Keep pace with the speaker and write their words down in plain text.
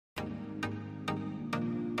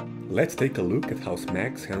Let's take a look at how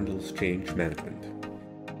SMAX handles change management.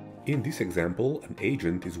 In this example, an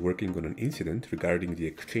agent is working on an incident regarding the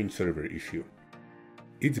Exchange server issue.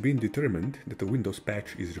 It's been determined that a Windows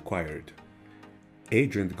patch is required.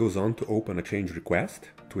 Agent goes on to open a change request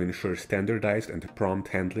to ensure standardized and prompt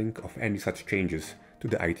handling of any such changes to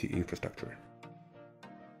the IT infrastructure.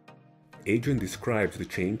 Agent describes the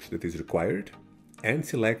change that is required and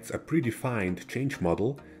selects a predefined change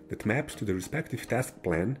model that maps to the respective task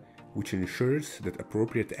plan, which ensures that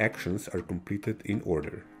appropriate actions are completed in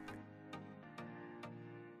order.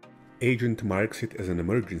 Agent marks it as an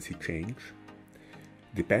emergency change.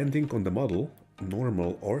 Depending on the model,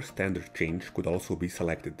 normal or standard change could also be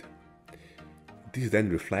selected. This then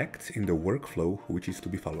reflects in the workflow which is to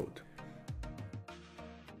be followed.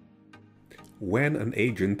 When an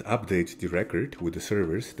agent updates the record with the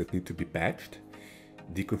servers that need to be patched,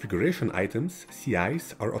 the configuration items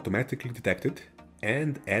CIS are automatically detected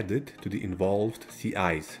and added to the involved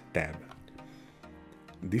CIS tab.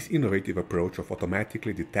 This innovative approach of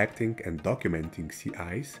automatically detecting and documenting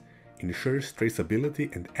CIs ensures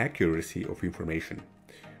traceability and accuracy of information,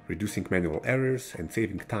 reducing manual errors and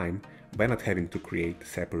saving time by not having to create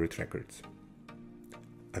separate records.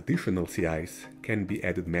 Additional CIs can be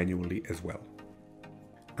added manually as well.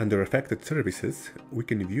 Under Affected Services, we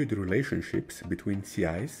can view the relationships between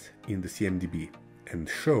CIs in the CMDB and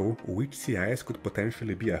show which CIs could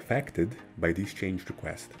potentially be affected by this change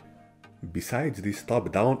request. Besides this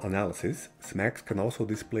top-down analysis, SMAX can also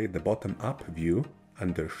display the bottom-up view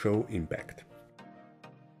under Show Impact.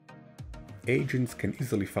 Agents can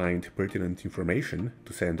easily find pertinent information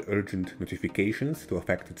to send urgent notifications to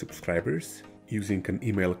affected subscribers using an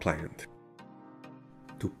email client.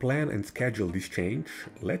 To plan and schedule this change,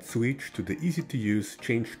 let's switch to the easy-to-use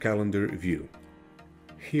Change Calendar view.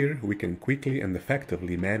 Here we can quickly and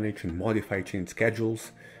effectively manage and modify change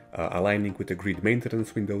schedules, aligning with agreed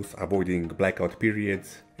maintenance windows, avoiding blackout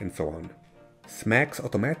periods, and so on. SMAX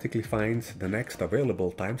automatically finds the next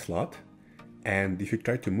available time slot, and if you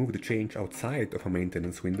try to move the change outside of a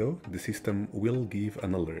maintenance window, the system will give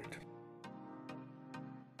an alert.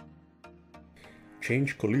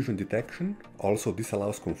 Change collision detection also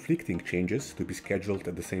disallows conflicting changes to be scheduled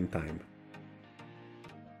at the same time.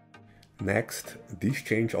 Next, this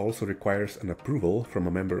change also requires an approval from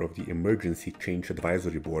a member of the Emergency Change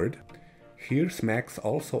Advisory Board. Here, SMAX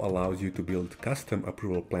also allows you to build custom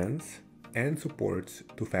approval plans and supports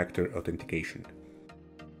two-factor authentication.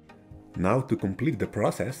 Now, to complete the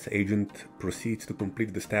process, Agent proceeds to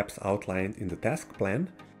complete the steps outlined in the task plan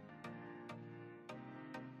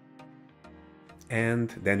and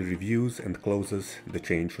then reviews and closes the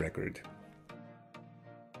change record.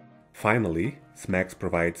 Finally, SMAX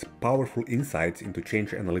provides powerful insights into change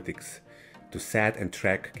analytics to set and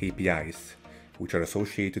track KPIs, which are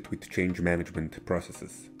associated with change management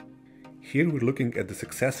processes. Here we're looking at the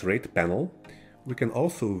success rate panel. We can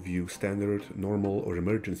also view standard, normal, or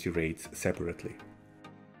emergency rates separately.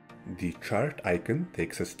 The chart icon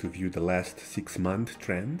takes us to view the last 6-month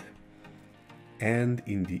trend. And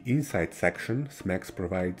in the Insight section, SMAX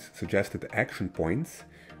provides suggested action points,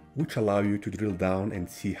 which allow you to drill down and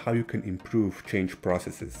see how you can improve change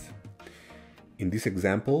processes. In this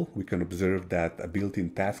example, we can observe that a built-in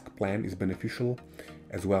task plan is beneficial,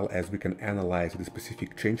 as well as we can analyze the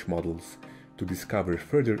specific change models to discover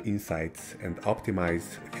further insights and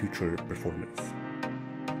optimize future performance.